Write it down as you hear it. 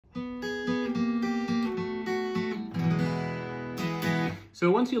So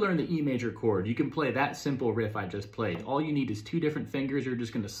once you learn the E major chord, you can play that simple riff I just played. All you need is 2 different fingers. You're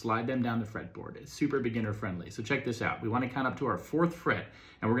just going to slide them down the fretboard. It's super beginner friendly. So check this out. We want to count up to our 4th fret,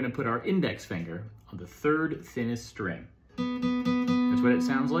 and we're going to put our index finger on the 3rd thinnest string. That's what it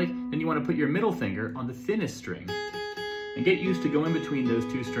sounds like. Then you want to put your middle finger on the thinnest string and get used to going between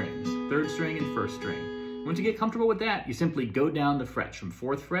those 2 strings, 3rd string and 1st string. Once you get comfortable with that, you simply go down the frets from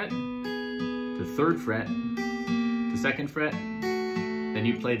 4th fret to 3rd fret to 2nd fret. Then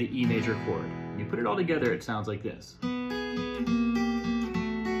you play the E major chord. When you put it all together, it sounds like this.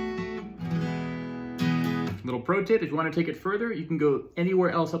 Little pro tip, if you want to take it further, you can go anywhere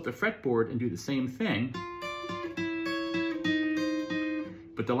else up the fretboard and do the same thing.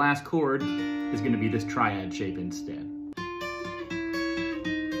 But the last chord is going to be this triad shape instead.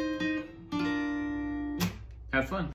 Have fun.